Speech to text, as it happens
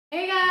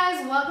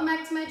guys, welcome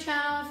back to my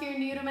channel. If you're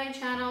new to my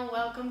channel,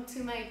 welcome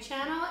to my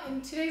channel.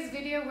 In today's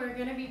video, we're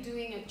going to be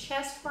doing a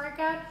chest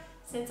workout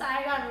since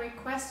I got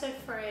requested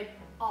for it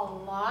a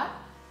lot.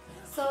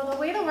 So the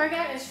way the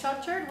workout is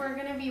structured, we're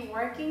going to be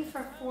working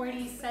for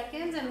 40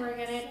 seconds and we're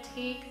going to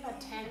take a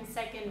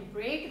 10-second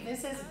break.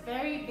 This is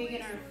very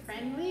beginner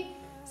friendly.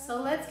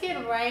 So let's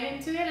get right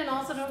into it, and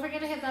also don't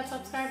forget to hit that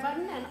subscribe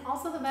button and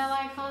also the bell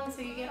icon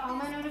so you get all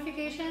my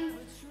notifications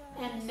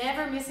and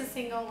never miss a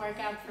single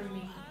workout from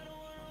me.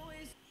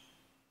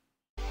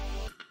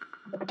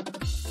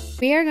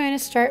 We are going to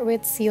start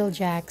with Seal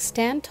Jack.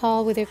 Stand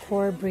tall with your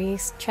core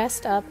braced,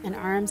 chest up and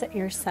arms at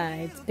your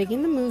sides.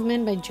 Begin the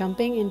movement by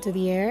jumping into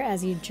the air.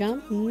 As you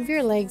jump, move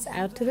your legs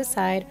out to the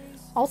side.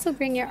 Also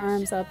bring your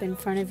arms up in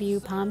front of you,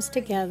 palms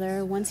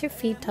together. Once your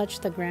feet touch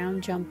the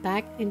ground, jump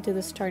back into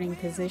the starting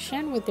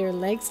position with your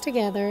legs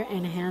together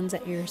and hands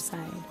at your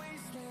side.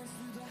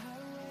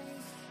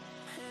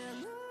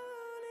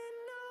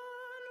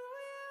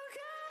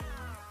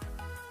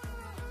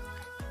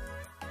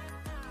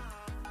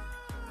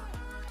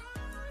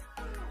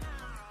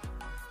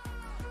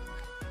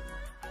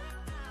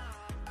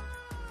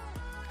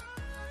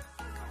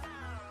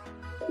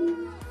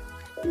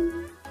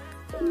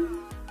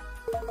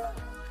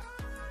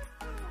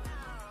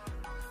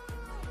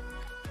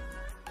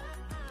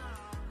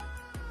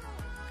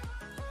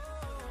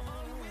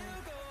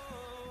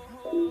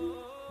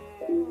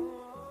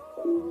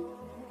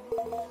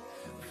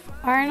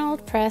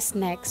 Arnold press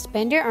next.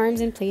 Bend your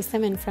arms and place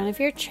them in front of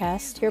your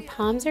chest. Your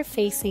palms are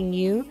facing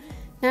you.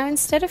 Now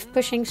instead of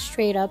pushing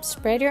straight up,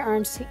 spread your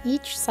arms to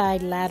each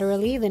side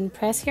laterally, then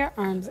press your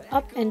arms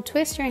up and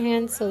twist your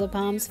hands so the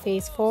palms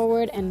face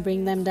forward and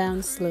bring them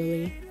down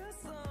slowly.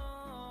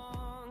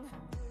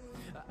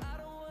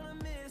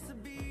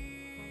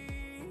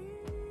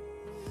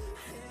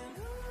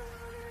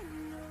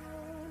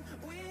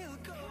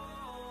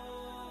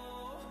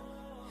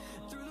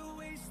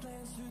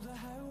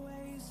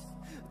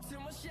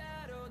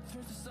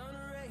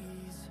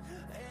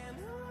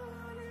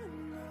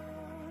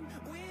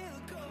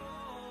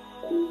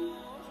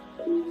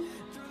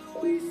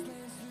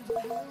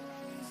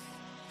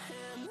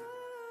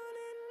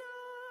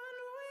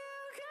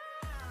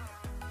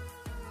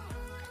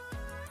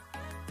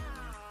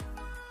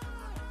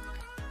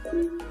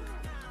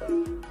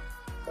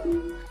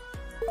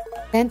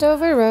 Bent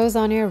over rows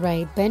on your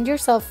right. Bend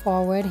yourself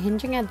forward,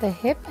 hinging at the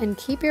hip, and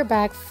keep your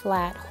back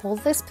flat. Hold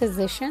this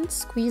position.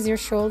 Squeeze your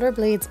shoulder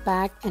blades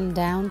back and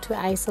down to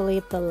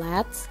isolate the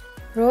lats.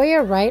 Roll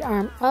your right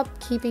arm up,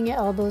 keeping your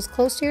elbows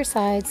close to your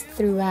sides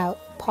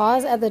throughout.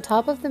 Pause at the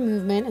top of the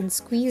movement and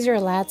squeeze your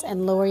lats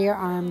and lower your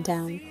arm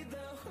down.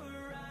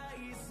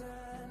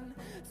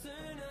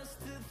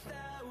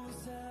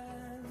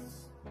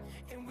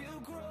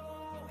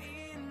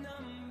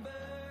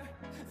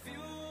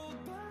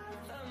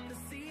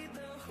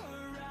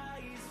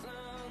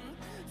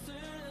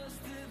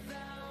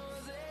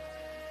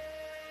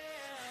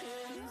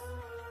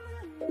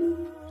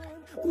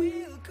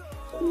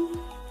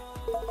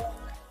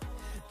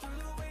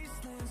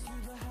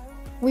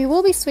 We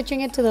will be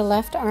switching it to the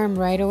left arm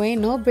right away.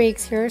 No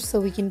breaks here so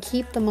we can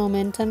keep the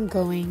momentum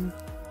going.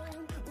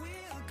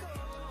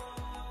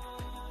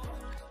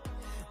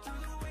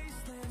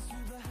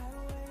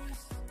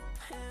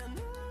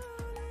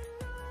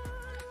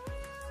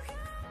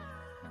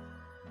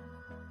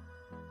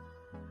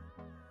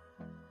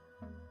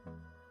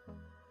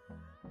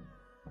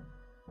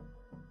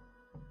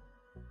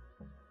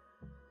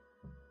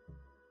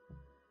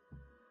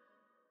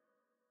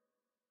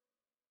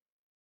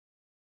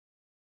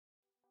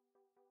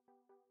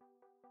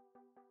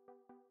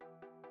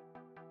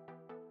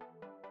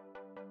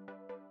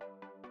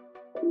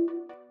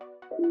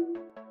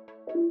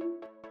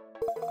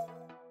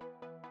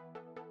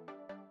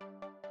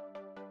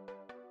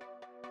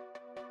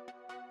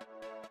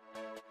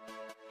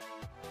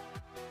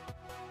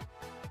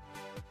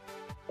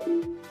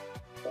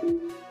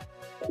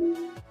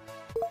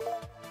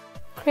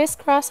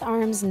 Crisscross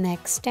arms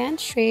next. Stand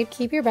straight,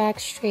 keep your back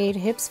straight,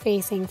 hips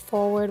facing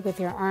forward with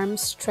your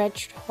arms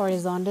stretched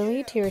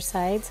horizontally to your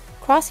sides.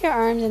 Cross your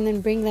arms and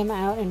then bring them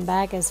out and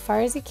back as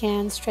far as you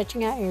can,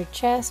 stretching out your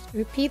chest.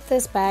 Repeat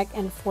this back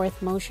and forth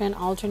motion,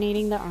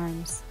 alternating the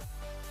arms.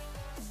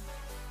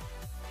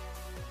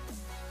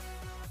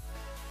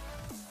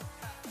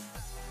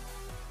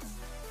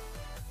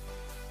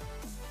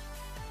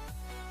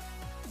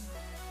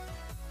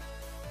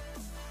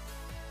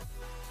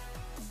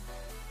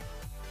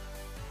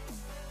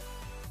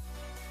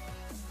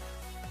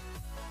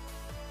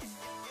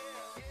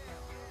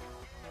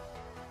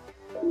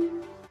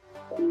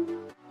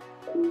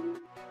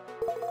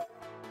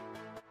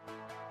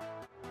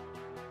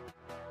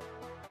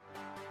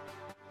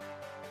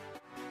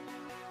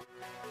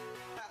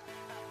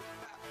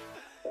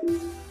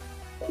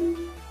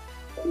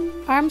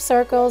 Arm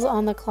circles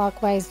on the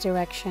clockwise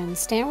direction.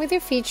 Stand with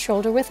your feet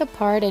shoulder width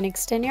apart and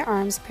extend your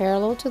arms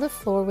parallel to the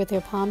floor with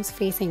your palms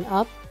facing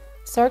up.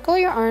 Circle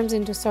your arms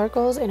into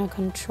circles in a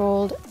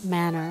controlled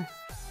manner.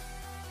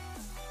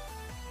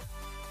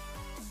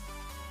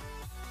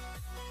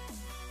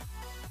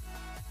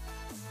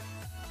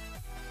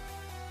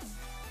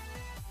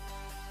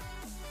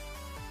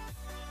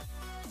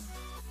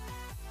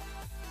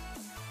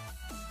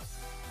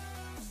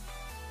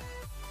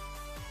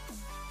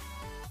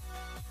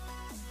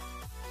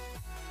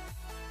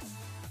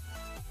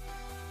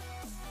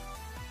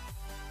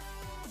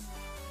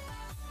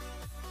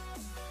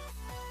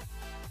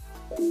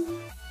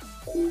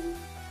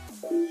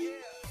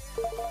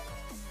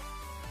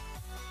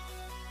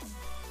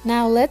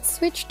 Now let's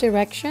switch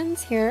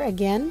directions here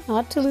again,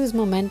 not to lose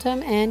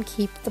momentum and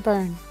keep the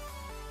burn.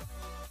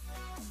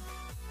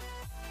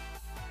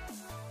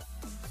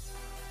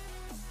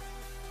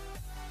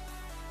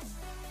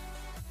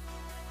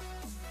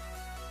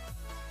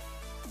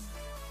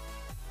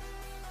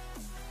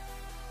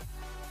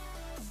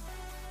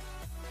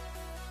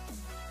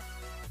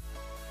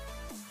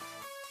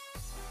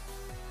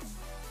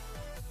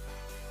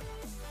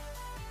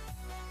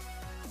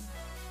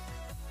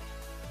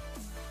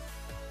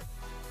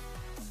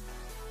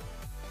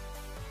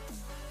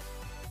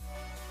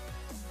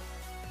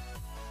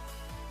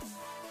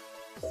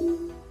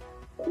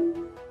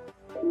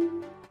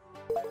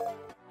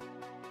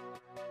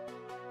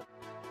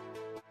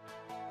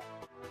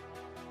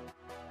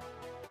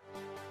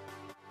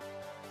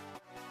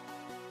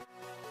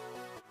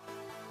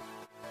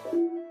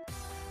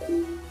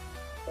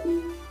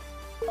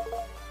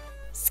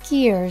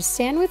 Skiers,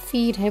 stand with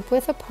feet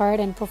hip-width apart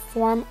and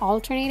perform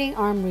alternating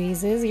arm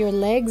raises. Your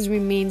legs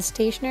remain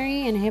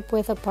stationary and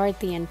hip-width apart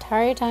the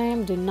entire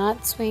time. Do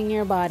not swing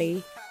your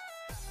body.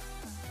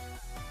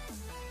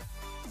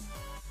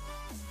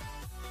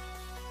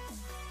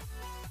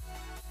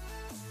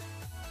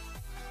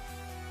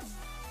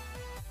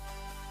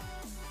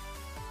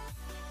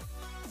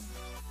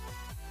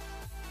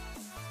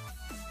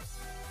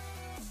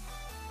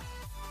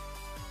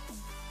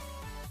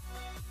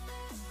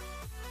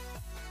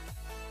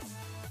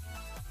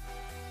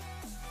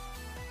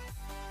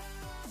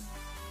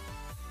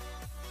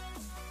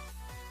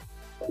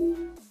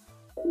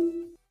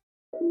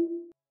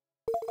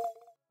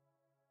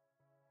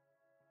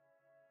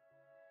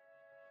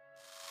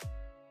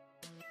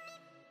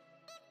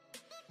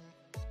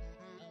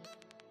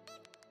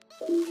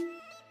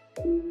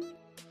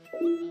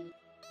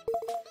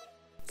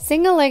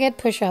 Single-legged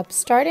push-up.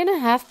 Start in a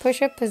half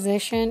push-up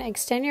position.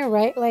 Extend your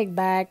right leg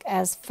back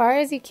as far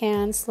as you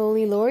can.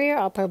 Slowly lower your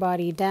upper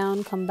body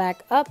down. Come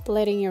back up,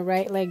 letting your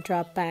right leg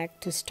drop back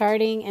to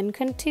starting, and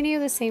continue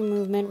the same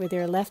movement with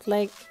your left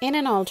leg in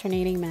an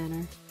alternating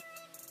manner.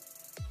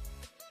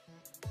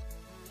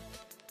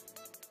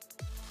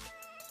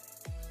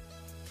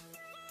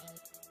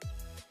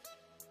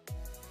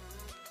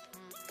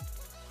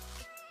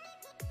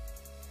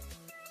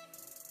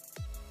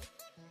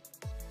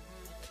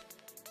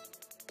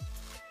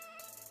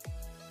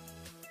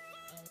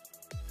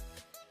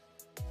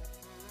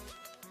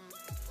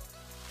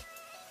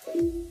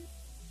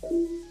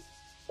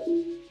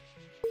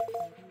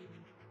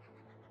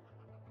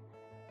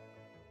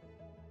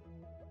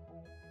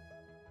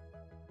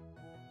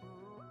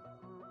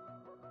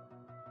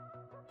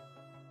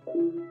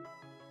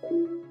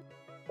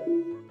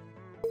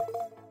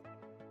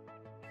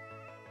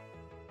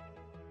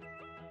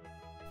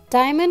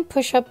 Diamond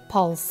push-up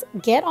pulse.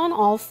 Get on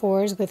all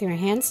fours with your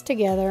hands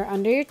together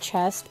under your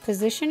chest.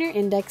 Position your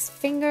index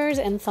fingers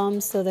and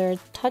thumbs so they're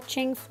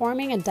touching,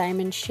 forming a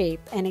diamond shape,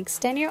 and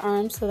extend your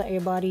arms so that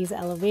your body is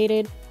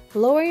elevated.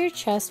 Lower your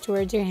chest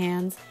towards your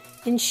hands,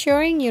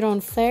 ensuring you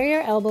don't flare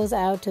your elbows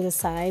out to the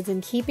sides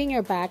and keeping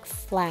your back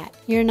flat.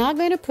 You're not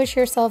going to push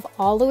yourself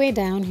all the way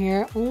down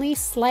here, only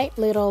slight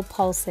little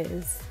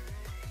pulses.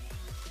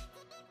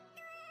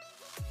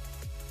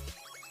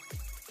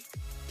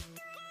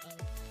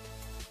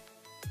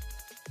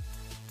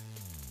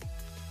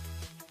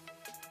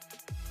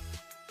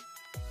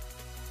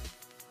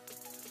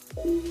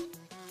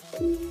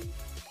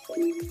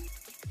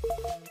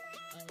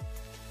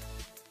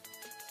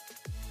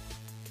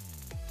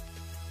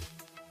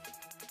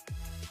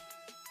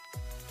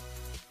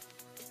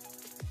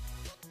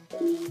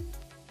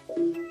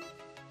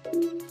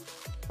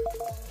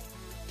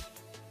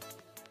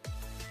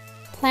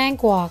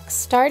 Plank walk.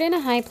 Start in a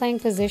high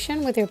plank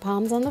position with your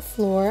palms on the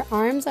floor,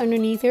 arms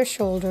underneath your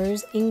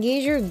shoulders.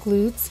 Engage your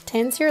glutes,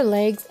 tense your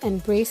legs,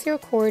 and brace your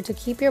core to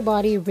keep your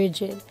body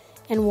rigid,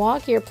 and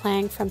walk your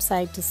plank from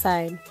side to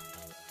side.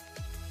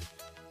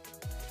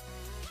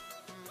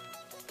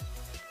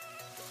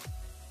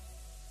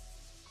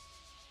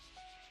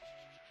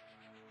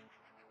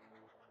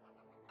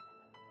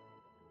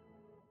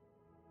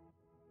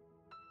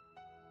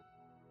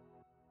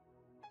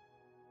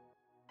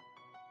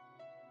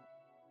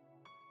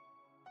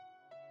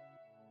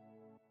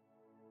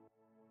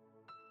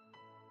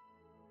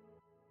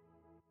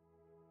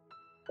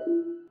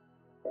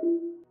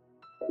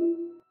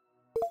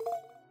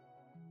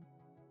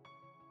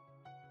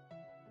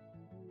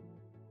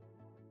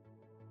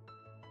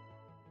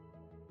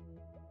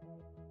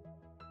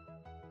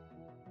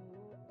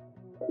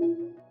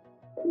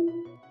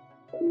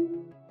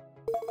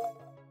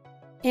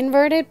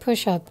 Inverted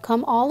push-up.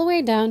 Come all the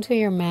way down to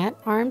your mat,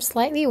 arms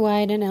slightly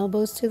wide and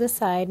elbows to the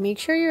side. Make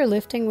sure you're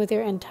lifting with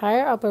your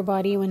entire upper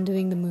body when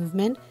doing the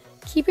movement.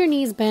 Keep your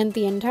knees bent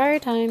the entire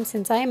time.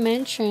 Since I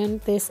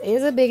mentioned this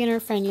is a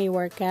beginner-friendly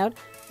workout,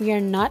 we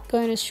are not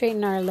going to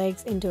straighten our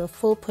legs into a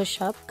full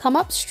push-up. Come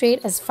up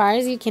straight as far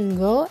as you can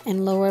go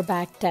and lower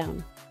back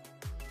down.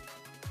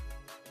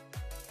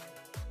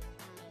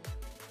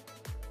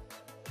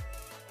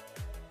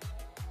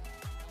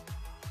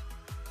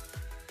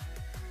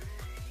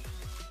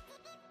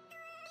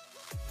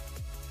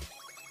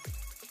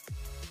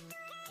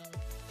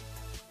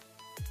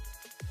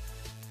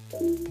 We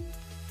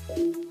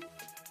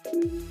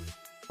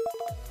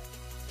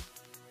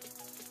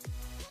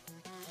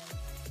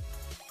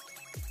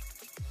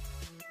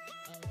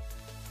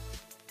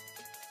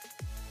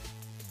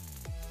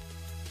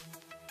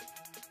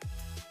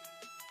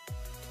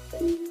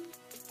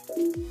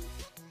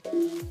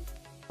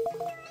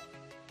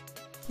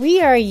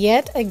are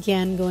yet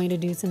again going to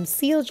do some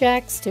seal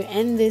jacks to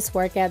end this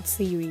workout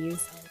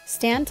series.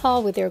 Stand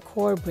tall with your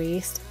core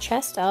braced,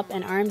 chest up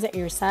and arms at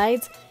your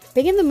sides.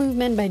 Begin the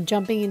movement by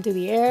jumping into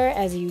the air.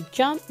 As you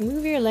jump,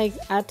 move your legs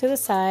out to the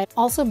side.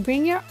 Also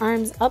bring your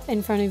arms up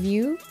in front of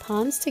you,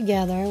 palms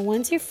together.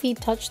 Once your feet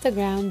touch the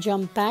ground,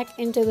 jump back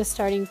into the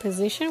starting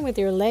position with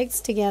your legs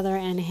together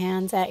and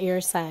hands at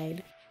your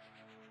side.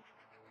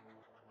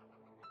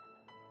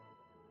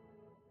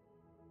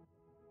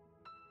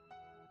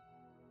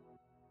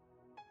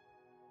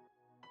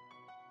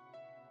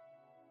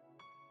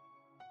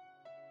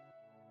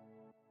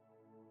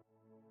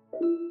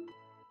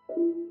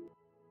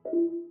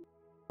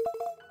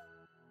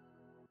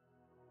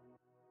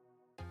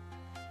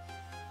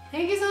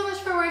 Thank you so much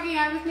for working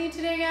out with me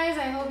today, guys.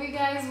 I hope you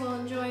guys will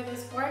enjoy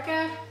this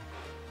workout.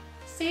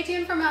 Stay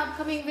tuned for my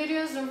upcoming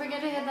videos. Don't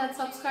forget to hit that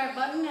subscribe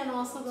button and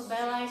also the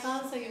bell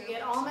icon so you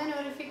get all my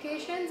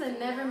notifications and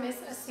never miss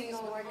a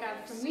single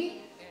workout from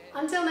me.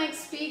 Until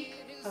next week,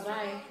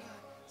 bye-bye.